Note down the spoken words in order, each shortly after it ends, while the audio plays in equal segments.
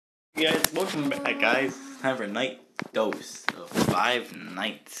Guys, welcome back, guys. Time for night dose of 5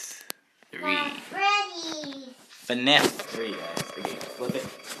 nights. 3. Fnaf 3, guys. Okay, flip it.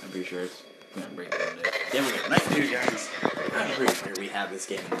 I'm pretty sure it's gonna break down today. Yeah, we got night 2, guys. I'm pretty sure we have this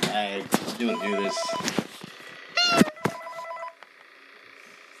game in the bag. Do this.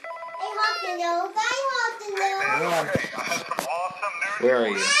 Where are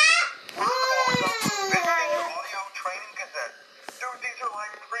you?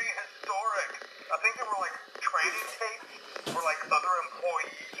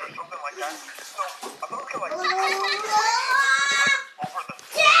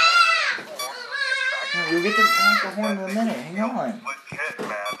 You'll get the alcohol in a minute. Hang on. Legit, man.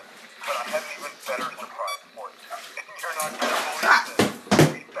 But I have an even better surprise for you. You're not gonna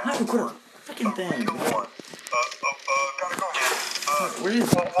believe this. How do you put a freaking thing? Gotta go, man. Where is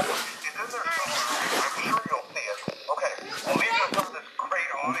it? It's in there somewhere. I'm sure you'll see it. Okay, well, these are some of this great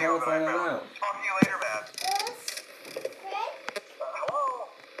audio that I found. Talk to you later, man. Hello.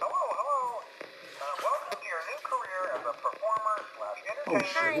 Welcome to your new career as a performer /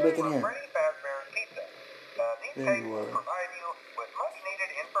 entertainer for Freddy Fazbear's Pizza. These pages will provide you with much needed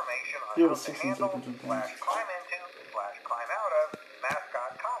information on how to handle / climb into / climb out of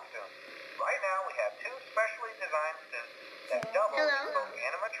mascot costumes. Right now we have 2 specially designed suits that double as both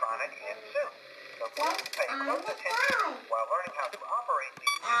animatronic and suit. So please pay close attention while learning how to operate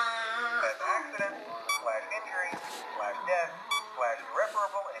these suits as accidents / injury / death /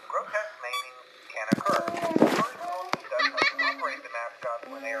 irreparable and grotesque maiming can occur. First, we'll discuss how to operate the mascots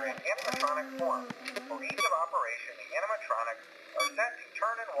when they are in animatronic form. For ease of operation, the animatronics are set to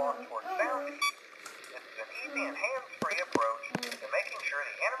turn and walk towards sound cues. This is an easy and hands-free approach to making sure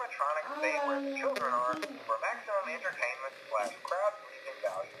the animatronics stay where the children are for maximum entertainment / crowd-pleasing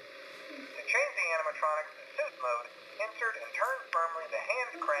value. To change the animatronics to suit mode, insert and turn firmly the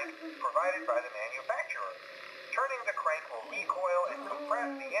hand crank provided by the manufacturer. Turning the crank will recoil and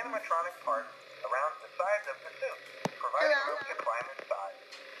compress the animatronic parts around the sides of the suit, providing room to climb inside.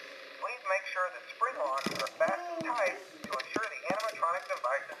 Please make sure that spring locks are fast and tight to ensure the animatronic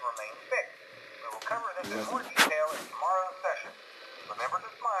devices remain fixed. We will cover this in more detail in tomorrow's session. Remember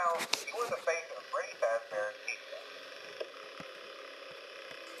to smile. You are the face of Freddy Fazbear's Pizza.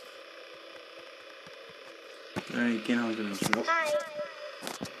 Alright, you can't hold it. Hi.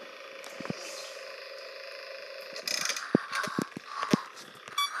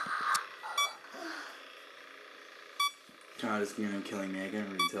 God, it's gonna be killing me. I can't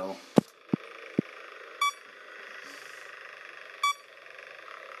really tell.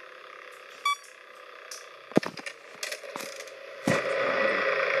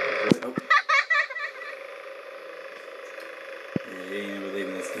 Oh. Yeah, you ain't never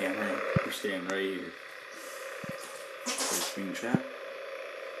leaving this camera. You're staying right here. Screen trap.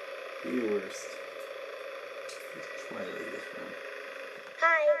 Be the worst. Twilight this one.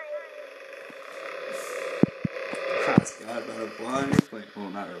 God, butterfly. Wait, well,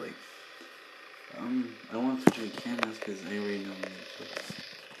 not really. I don't want to switch to cameras because I already know.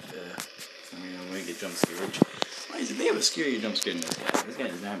 So, I'm gonna get jump scared. Why is it they have a scary jump scare in this guy? This guy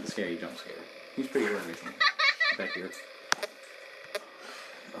does not have a scary jump scare. He's pretty good, I think. Back here.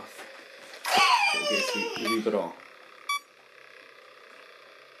 Oh. Okay, sweet. Leave it all.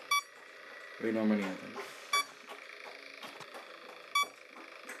 Wait, no, I'm running out of things.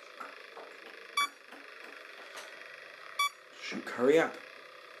 Hurry up.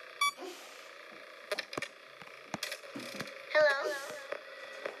 Hello.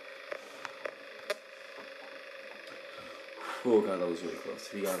 Oh god, that was really close.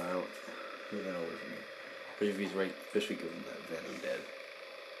 If he got out, he got over from me. But if he's right, especially because of that vent, I'm dead.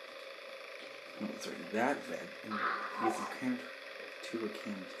 No, sorry, that vent. And if you can't 2 or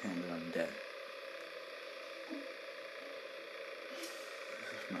can't 10, then I'm dead.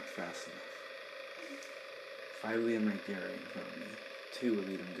 This is not fast enough. 5 lead him right there in front of me. 2 will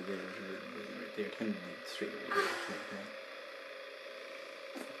lead him to there, right there. 10 will lead straight over there. Okay.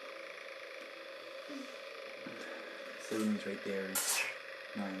 7 is right there.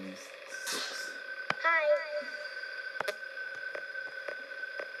 9 is 6. Hi.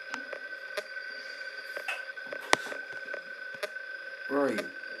 Where are you?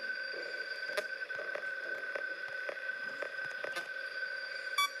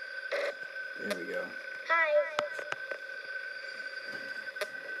 There we go.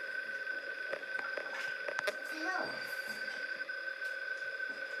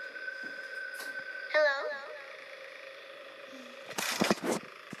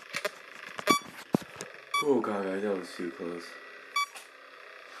 Oh god, guys, that was too close.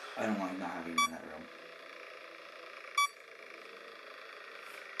 I don't like not having him in that room.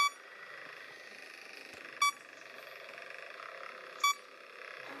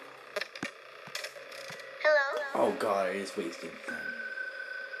 god, I just wasted time.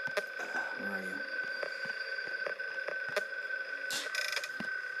 Where are you?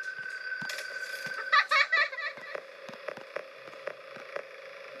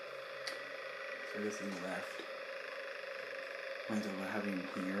 So I guess he left. Might as well have him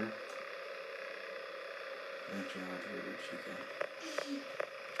here. Eventually I'll have to go to Chica.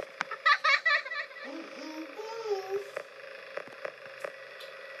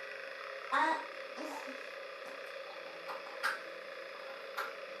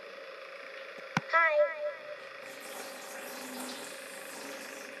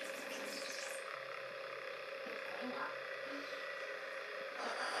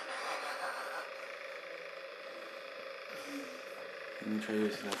 Let me try to do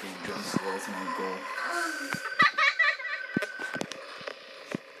this without being drunk, so that's my goal.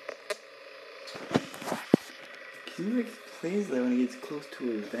 Can you make plays that when he gets close to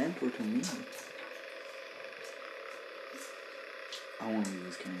a vent or to me? I want to use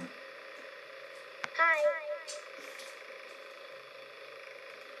this camera.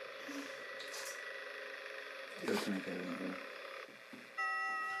 Go to my camera.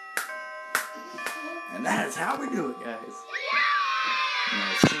 And that is how we do it, guys. No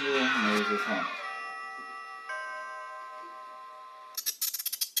single knows this home.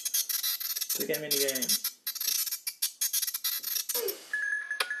 Look at mini game.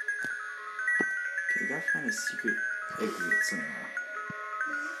 Okay, gotta find a secret exit somewhere.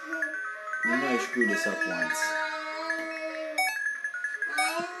 I know I screwed this up once.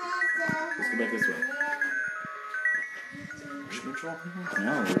 Let's go back this way. Motion control?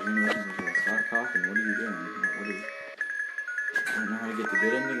 No, there's no motion control. Stop coughing. What are you doing? What is... I don't know how to get the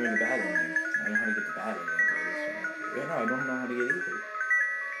good ending or the bad ending. I don't know how to get the bad ending. Yeah, no, I don't know how to get either.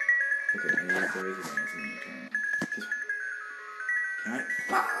 Okay, I need to go again. It's a new turn. This way. Can I?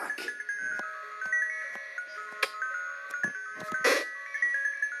 Fuck!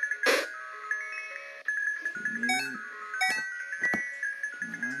 Okay, maybe...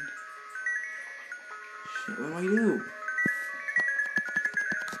 Turn around. Shit, what do I do?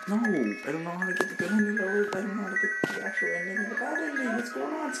 No, I don't know how to get the good ending, or I don't know how to get the actual ending or the bad ending. What's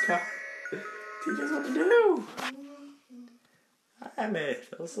going on, Scott? Teach us what to do! Damn it,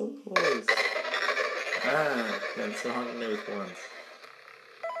 that was so close. That's so hungry with once.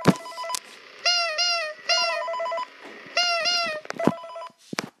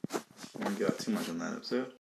 We got too much on that episode.